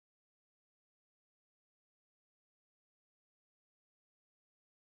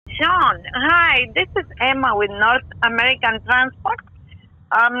Sean. Hi, this is Emma with North American Transport.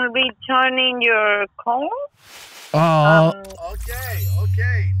 I'm returning your call. Uh, okay.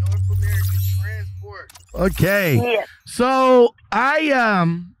 North American Transport. Okay. Yes. So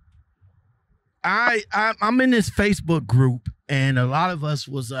I'm in this Facebook group, and a lot of us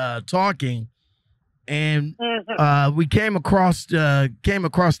was talking, and we came across the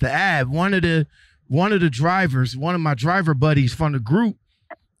ad. One of the drivers, one of my driver buddies from the group,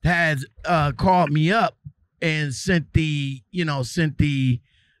 had called me up and sent the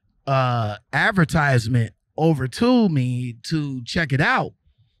advertisement over to me to check it out.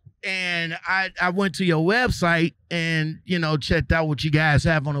 And I went to your website and checked out what you guys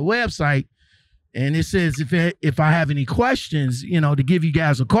have on the website, and it says if I have any questions, to give you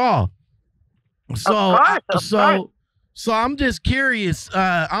guys a call. So Of course. So I'm just curious.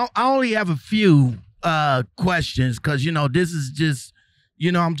 I only have a few questions because this is just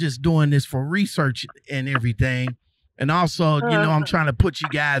I'm just doing this for research and everything, and also I'm trying to put you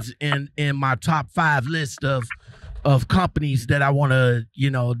guys in my top 5 list of companies that I want to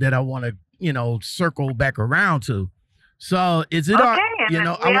circle back around to. So is it Okay, we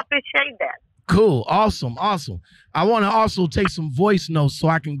appreciate that. Cool, awesome. I want to also take some voice notes so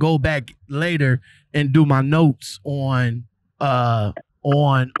I can go back later and do my notes on you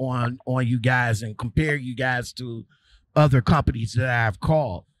guys and compare you guys to other companies that I've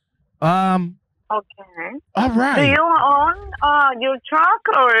called. Okay. All right. Do you own your truck,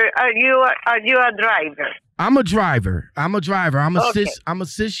 or are you a driver? I'm a driver. I'm a Okay. I'm a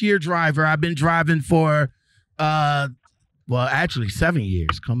 6-year driver. I've been driving for actually 7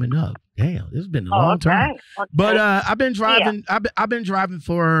 years coming up. Damn, this has been a long time. Okay. But I've been driving. I've been driving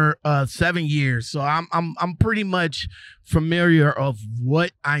for 7 years, so I'm pretty much familiar of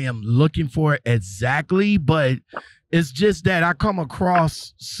what I am looking for exactly. But it's just that I come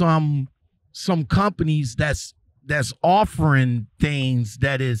across some companies that's offering things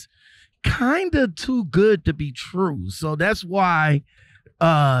that is kind of too good to be true. So that's why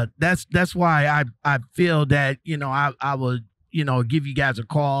that's why I feel that I would give you guys a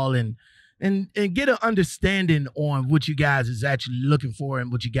call and get an understanding on what you guys is actually looking for and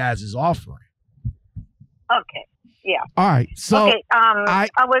what you guys is offering. Okay. Yeah. All right. So okay. Our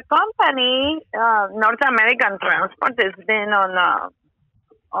company, North American Transport, has been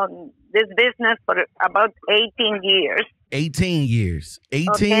on this business for about 18 years. 18 years.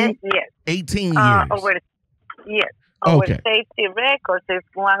 18? Okay? Yes. 18 years. Our safety records is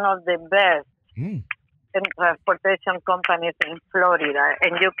one of the best in transportation companies in Florida,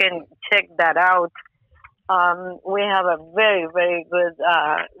 and you can check that out. We have a very, very good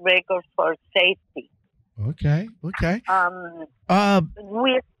record for safety. Okay. We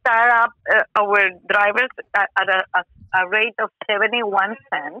start up our drivers at a rate of 71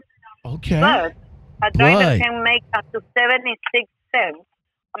 cents. Okay. But a driver can make up to 76 cents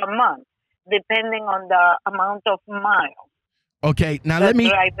a month, depending on the amount of miles. Okay. Now let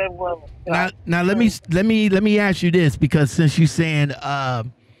me ask you this, because since you're saying for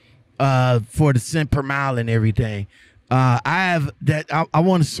the cent per mile and everything, I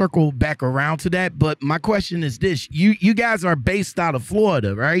want to circle back around to that. But my question is this: you guys are based out of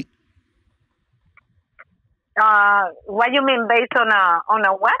Florida, right? What you mean based on a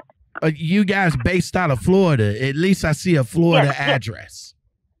what? You guys based out of Florida. At least I see a Florida address.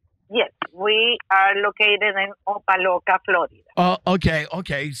 Yes, we are located in Opaloca, Florida. Okay.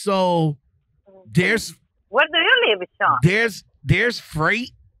 So there's where do you live, Sean? There's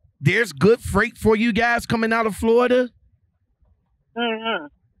freight. There's good freight for you guys coming out of Florida. Mm-hmm.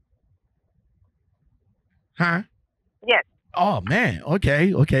 Huh? Yes. Oh man.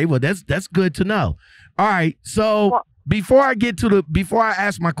 Okay. Well, that's good to know. All right. So before I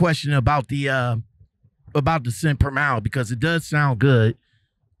ask my question about the cent per mile, because it does sound good.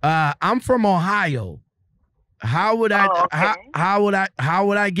 I'm from Ohio. How would I how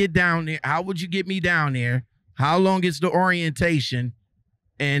would I get down there? How would you get me down there? How long is the orientation?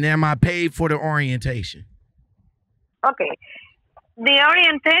 And am I paid for the orientation? Okay. The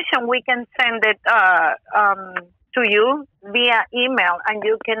orientation, we can send it to you via email, and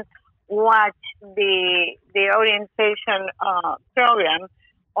you can watch the orientation program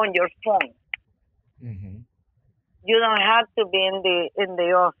on your phone. Mm-hmm. You don't have to be in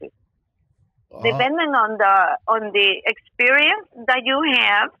the office. Depending on the experience that you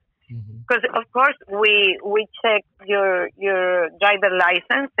have, because of course we check your driver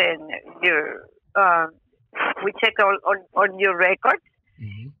license and we check all your records,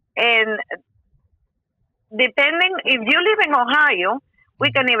 and depending if you live in Ohio,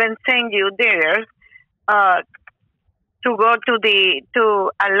 we can even send you there go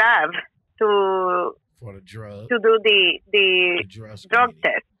to a lab to for the drug to do the drug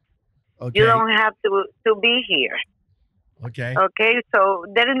test. Okay. You don't have to be here. Okay. Okay, so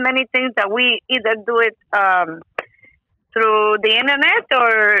there is many things that we either do it through the internet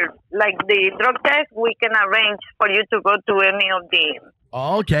or like the drug test. We can arrange for you to go to any of the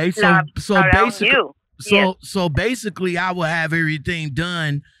okay. labs So around basically, you. Yes. so basically, I will have everything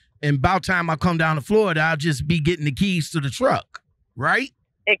done, and about time I come down to Florida, I'll just be getting the keys to the truck, right?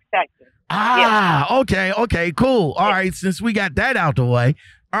 Exactly. Ah, yes. Okay, cool. All right, since we got that out the way.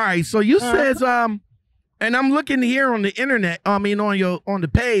 All right, so you says and I'm looking here on the internet, on the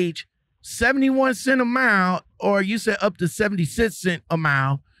page, 71 cents a mile, or you said up to 76 cents a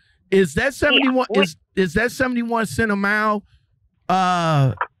mile. Is that 71 is that 71 cents a mile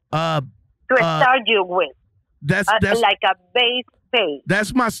to start you with? That's like a base pay.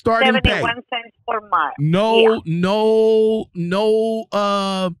 That's my starting 71 pay. cents per mile. No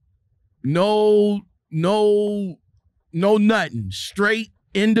nothing. Straight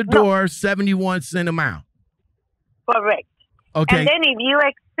in the door, 71 cents a mile. Correct. Okay. And then if you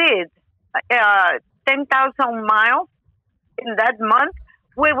exceed 10,000 miles in that month,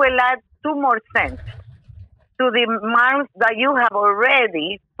 we will add 2 more cents to the miles that you have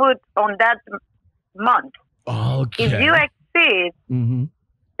already put on that month. Okay. If you exceed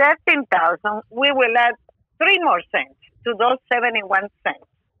 13,000, we will add 3 more cents to those 71 cents.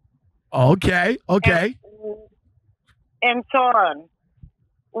 Okay. And so on.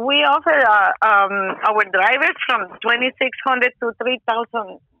 We offer our drivers from 2,600 to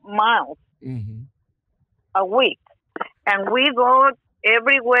 3,000 miles a week. And we go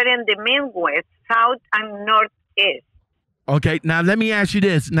everywhere in the Midwest, South and Northeast. Okay, now let me ask you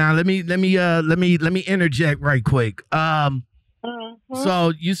this. Now let me interject right quick.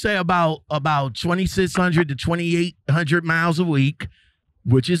 So you say about 2,600 to 2,800 miles a week,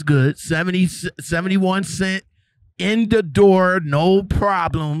 which is good. 71 cents in the door, no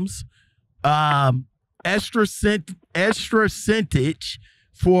problems. Extra centage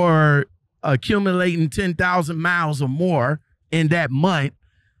for accumulating 10,000 miles or more in that month.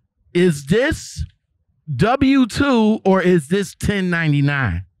 Is this W-2 or is this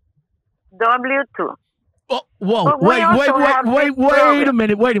 1099? W-2. Oh, whoa, wait a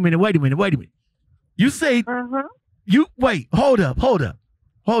minute. You say hold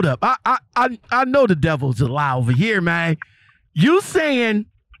up. I know the devil's a lie over here, man. You saying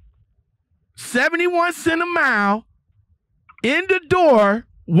 71 cents a mile in the door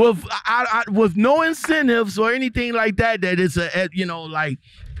with no incentives or anything like that. That is like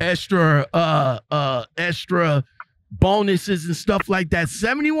extra bonuses and stuff like that.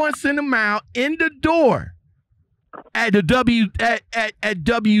 71 cents a mile in the door at the at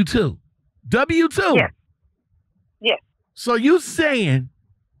W-2. W-2. Yes. Yes. So you saying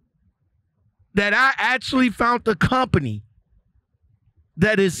that I actually found the company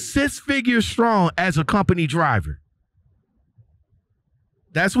that is 6 figures strong as a company driver?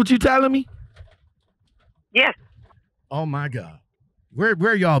 That's what you telling me? Yes. Oh my God.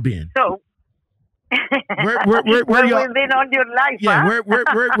 Where y'all been? So where y'all we've been on your life? Yeah, huh?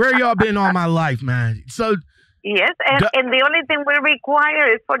 where y'all been all my life, man? So yes, and the only thing we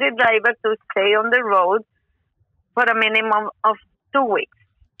require is for the driver to stay on the road for a minimum of 2 weeks.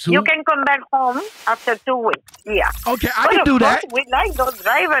 You can come back home after 2 weeks. Yeah. Okay, I can do that. We like those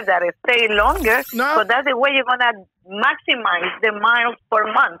drivers that stay longer. No. So that's the way you're gonna maximize the miles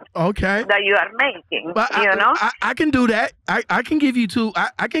per month. Okay. That you are making. But I can do that. I can give you 2.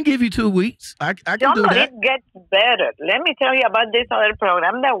 I can give you 2 weeks. I can do that. It gets better. Let me tell you about this other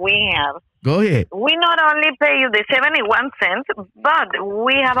program that we have. Go ahead. We not only pay you the 71 cents, but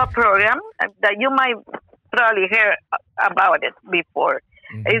we have a program that you might probably hear about it before.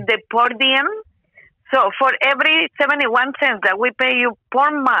 It's the per diem. So for every 71 cents that we pay you per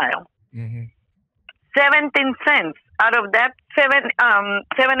mile, 17 cents out of that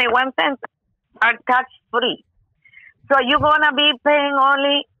 71 cents are tax free. So you're gonna be paying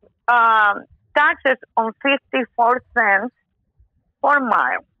only taxes on 54 cents per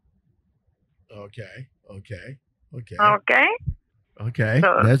mile. Okay.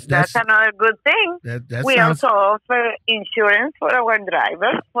 So that's another good thing. We also offer insurance for our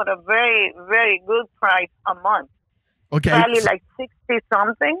drivers for a very, very good price a month. Okay. Probably like 60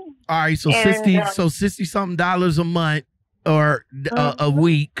 something. All right, so 60 something dollars a month or a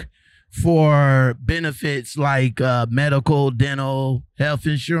week for benefits like medical, dental, health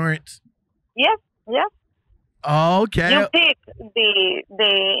insurance. Yes. Okay. You pick the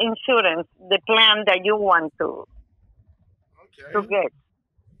insurance, the plan that you want to get.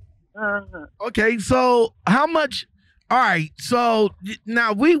 Okay, so how much? All right. So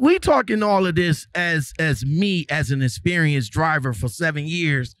now we talking all of this as me as an experienced driver for 7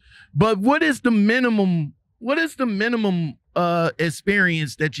 years, but what is the minimum? What is the minimum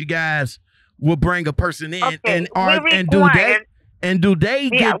experience that you guys will bring a person in, Okay. and do they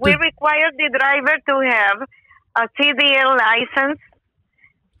Yeah, get we require the driver to have a CDL license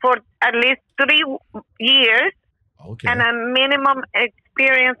for at least 3 years and a minimum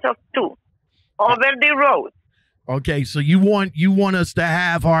experience of 2 over the road. Okay, so you want us to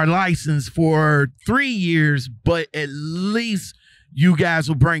have our license for 3 years, but at least you guys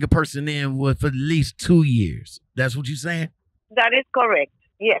will bring a person in with at least 2 years. That's what you're saying? That is correct.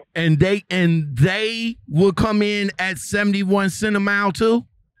 Yes. And they will come in at 71 cents a mile too?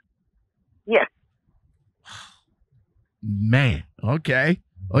 Yes. Man, okay,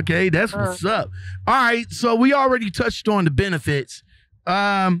 that's what's up. All right, so we already touched on the benefits,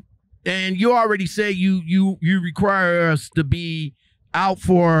 and you already said you require us to be out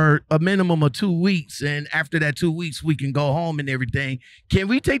for a minimum of 2 weeks, and after that 2 weeks we can go home and everything. Can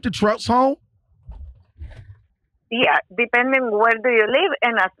we take the trucks home? Yeah, depending where do you live,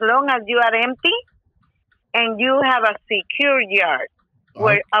 and as long as you are empty and you have a secure yard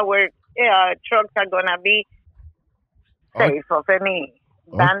where our trucks are gonna be safe of any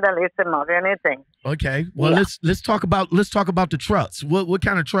vandalism or anything. Okay, well let's talk about the trucks. What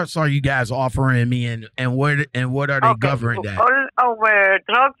kind of trucks are you guys offering me, and what are they governing that? All our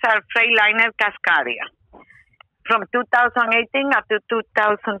trucks are Freightliner Cascadia from 2018 up to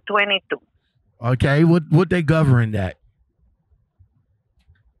 2022. Okay, what they govern that?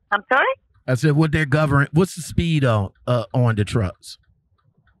 I'm sorry? I said what they're governing. What's the speed on the trucks?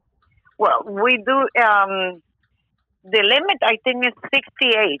 Well, we do the limit I think is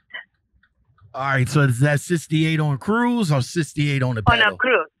 68. All right, so is that 68 on cruise or 68 on the pedal? On a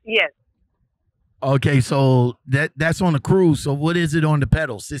cruise, yes. Okay, so that's on the cruise. So what is it on the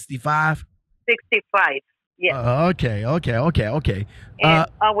pedal? 65? 65. Yes. Okay. And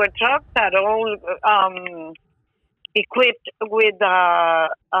our trucks are all equipped with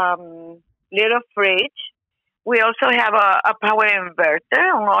little fridge. We also have a power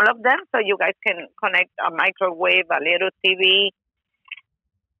inverter on all of them, so you guys can connect a microwave, a little TV.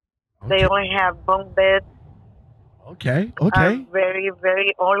 Okay. They all have bunk beds. Okay. Very,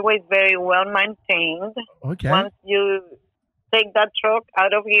 very, always very well maintained. Okay. Once you take that truck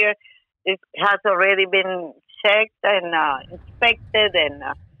out of here, it has already been checked and inspected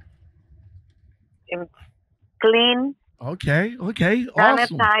and clean. Okay.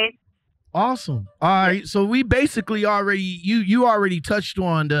 Sanitized. Awesome. All right. So we basically already you already touched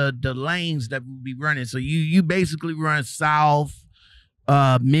on the lanes that we'll be running. So you basically run south,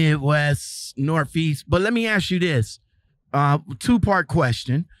 Midwest, Northeast. But let me ask you this. 2-part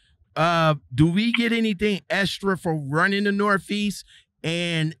question. Do we get anything extra for running the Northeast?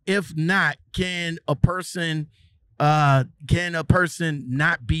 And if not, can a person not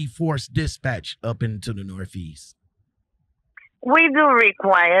be forced dispatched up into the Northeast? We do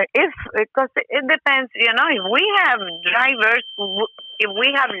require, because it depends, if we have drivers, if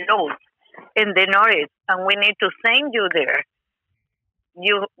we have loads in the Northeast and we need to send you there,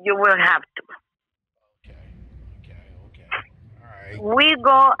 you will have to. Okay. All right. We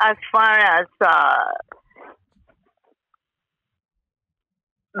go as far as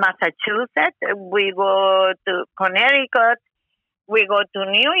Massachusetts, we go to Connecticut, we go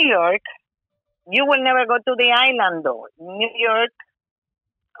to New York. You will never go to the island, though. New York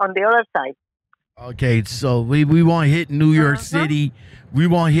on the other side. Okay, so we won't hit New York City. We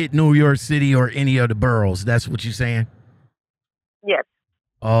won't hit New York City or any of the boroughs. That's what you're saying? Yes.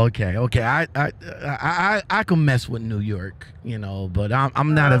 Okay. I can mess with New York, but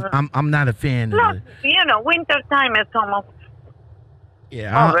I'm not a fan. Look, winter time is almost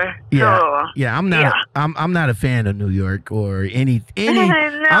over. I'm not a fan of New York or any. No,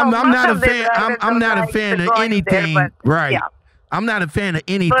 I'm not a fan. I'm not a fan of anything. There, right. Yeah. I'm not a fan of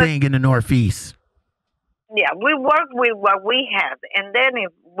anything in the Northeast. Yeah, we work with what we have, and then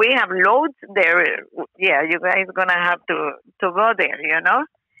if we have loads there, you guys gonna have to go there,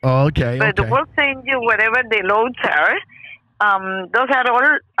 Oh, okay. But we'll send you whatever the loads are. Those are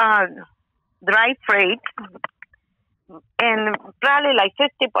all dry freight. And probably like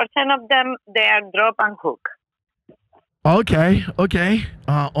 50% of them, they are drop and hook. Okay.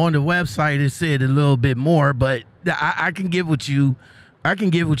 On the website, it said a little bit more, but I can get with you. I can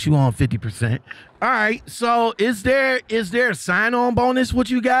get with you on 50%. All right. So is there a sign-on bonus with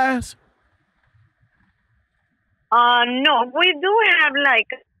you guys? No, we do have like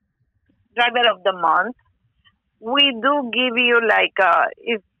driver of the month. We do give you like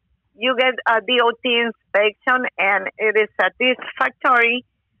if you get a DOT inspection and it is satisfactory,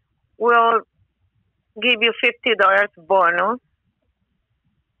 we'll give you $50 bonus.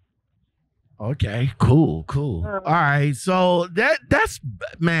 Okay, cool. All right, so that's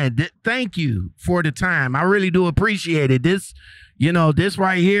man. Thank you for the time. I really do appreciate it. This, this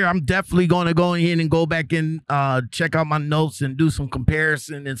right here, I'm definitely going to go in and go back and check out my notes and do some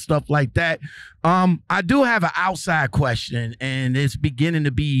comparison and stuff like that. I do have an outside question, and it's beginning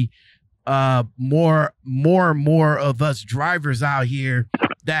to be more and more of us drivers out here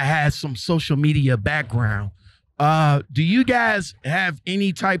that has some social media background. Do you guys have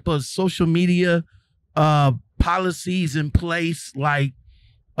any type of social media policies in place, like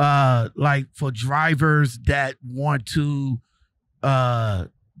for drivers that want to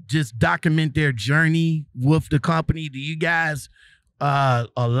just document their journey with the company? Do you guys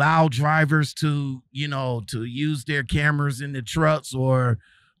allow drivers to to use their cameras in the trucks, or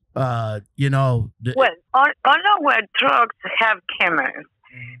well, all our trucks have cameras,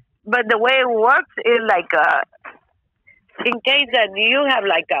 but the way it works is like in case that you have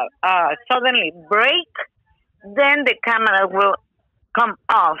like a suddenly break, then the camera will come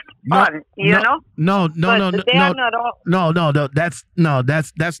off on, No.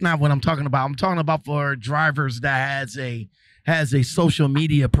 That's not what I'm talking about. I'm talking about for drivers that has a social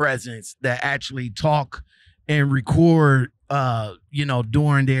media presence that actually talk and record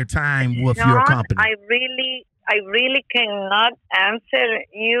during their time with your company. I really cannot answer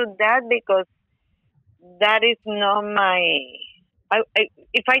you that, because that is not my.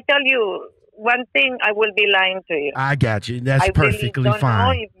 If I tell you one thing, I will be lying to you. I got you. That's perfectly don't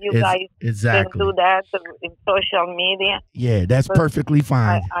fine. Know if you guys can do that in social media. Yeah, that's perfectly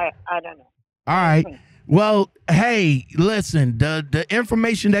fine. I don't know. All right. Well, hey, listen, the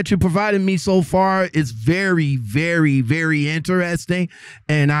information that you provided me so far is very, very, very interesting,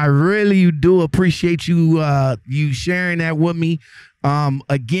 and I really do appreciate you you sharing that with me.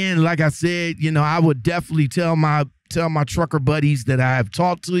 Again, like I said, I would definitely tell my trucker buddies that I have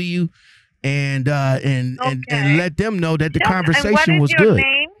talked to you, and let them know that the conversation was good.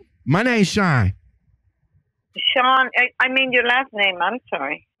 Name? My name's Shine. Sean, I mean your last name. I'm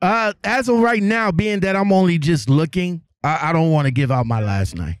sorry. As of right now, being that I'm only just looking, I don't want to give out my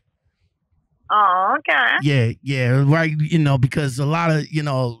last name. Oh, okay. Yeah, right. Because a lot of,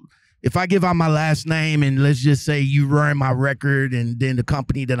 if I give out my last name and let's just say you run my record, and then the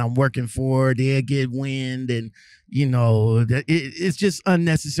company that I'm working for, they'll get wind, and it's just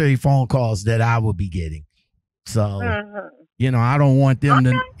unnecessary phone calls that I will be getting. So, I don't want them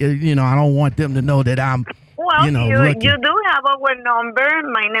to, I don't want them to know that I'm. Well, you do have our number.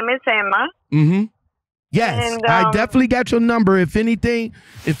 My name is Emma. Mm-hmm. Yes, and, I definitely got your number. If anything,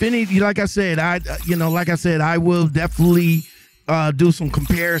 like I said, I will definitely do some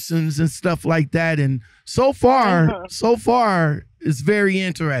comparisons and stuff like that. And so far, it's very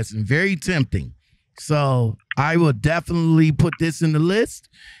interesting, very tempting. So I will definitely put this in the list.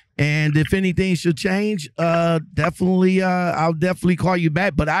 And if anything should change, I'll definitely call you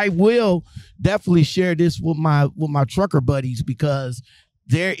back. But I will definitely share this with my trucker buddies, because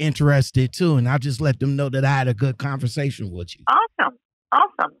they're interested too. And I'll just let them know that I had a good conversation with you. Awesome.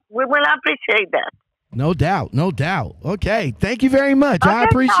 We will appreciate that. No doubt. Okay. Thank you very much. Okay, I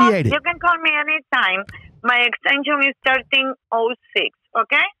appreciate it. You can call me anytime. My extension is 1306.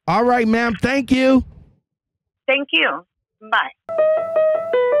 Okay? All right, ma'am. Thank you. Thank you. Bye.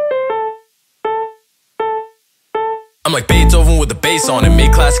 I'm like Beethoven with the bass on it.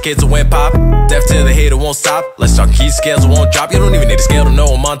 Mid-class kids who went pop. Deaf to the hater won't stop. Let's talk key scales won't drop. You don't even need a scale to know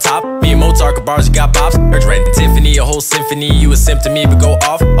I'm on top. Me and Mozart got bars, you got pops. Heard Red and Tiffany, a whole symphony. You a sim to me, but go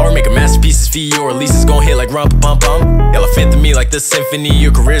off. Or make a masterpieces for you, or at least it's gon' hit like rum pum pum. Elephant to me like the symphony.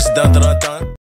 Your career's done.